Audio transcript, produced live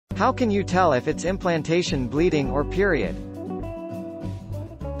How can you tell if it's implantation bleeding or period?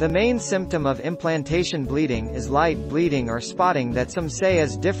 The main symptom of implantation bleeding is light bleeding or spotting that some say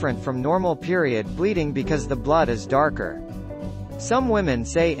is different from normal period bleeding because the blood is darker. Some women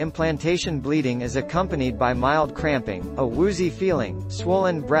say implantation bleeding is accompanied by mild cramping, a woozy feeling,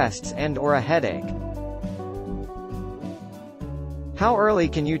 swollen breasts and/or a headache. How early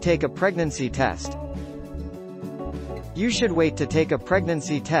can you take a pregnancy test? You should wait to take a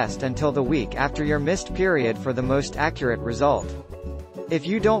pregnancy test until the week after your missed period for the most accurate result. If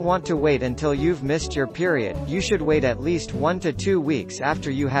you don't want to wait until you've missed your period, you should wait at least 1 to 2 weeks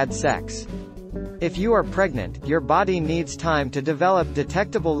after you had sex. If you are pregnant, your body needs time to develop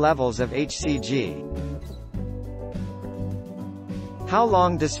detectable levels of HCG. How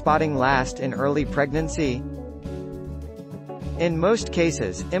long does spotting last in early pregnancy? In most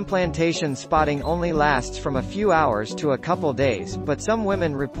cases, implantation spotting only lasts from a few hours to a couple days, but some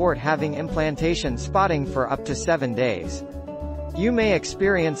women report having implantation spotting for up to 7 days. You may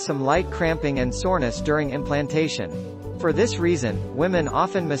experience some light cramping and soreness during implantation. For this reason, women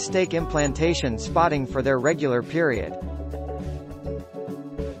often mistake implantation spotting for their regular period.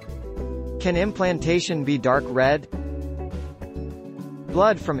 Can implantation be dark red?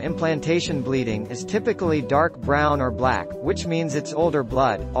 Blood from implantation bleeding is typically dark brown or black, which means it's older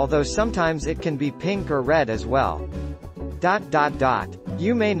blood, although sometimes it can be pink or red as well.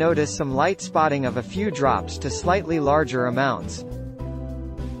 You may notice some light spotting of a few drops to slightly larger amounts.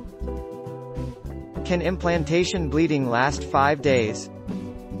 Can implantation bleeding last 5 days?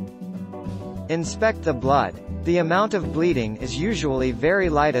 Inspect the blood. The amount of bleeding is usually very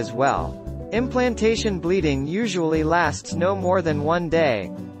light as well. Implantation bleeding usually lasts no more than 1 day.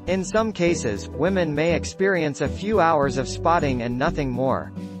 In some cases, women may experience a few hours of spotting and nothing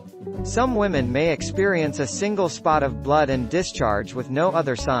more. Some women may experience a single spot of blood and discharge with no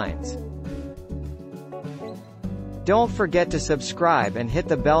other signs. Don't forget to subscribe and hit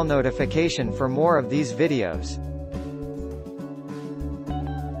the bell notification for more of these videos.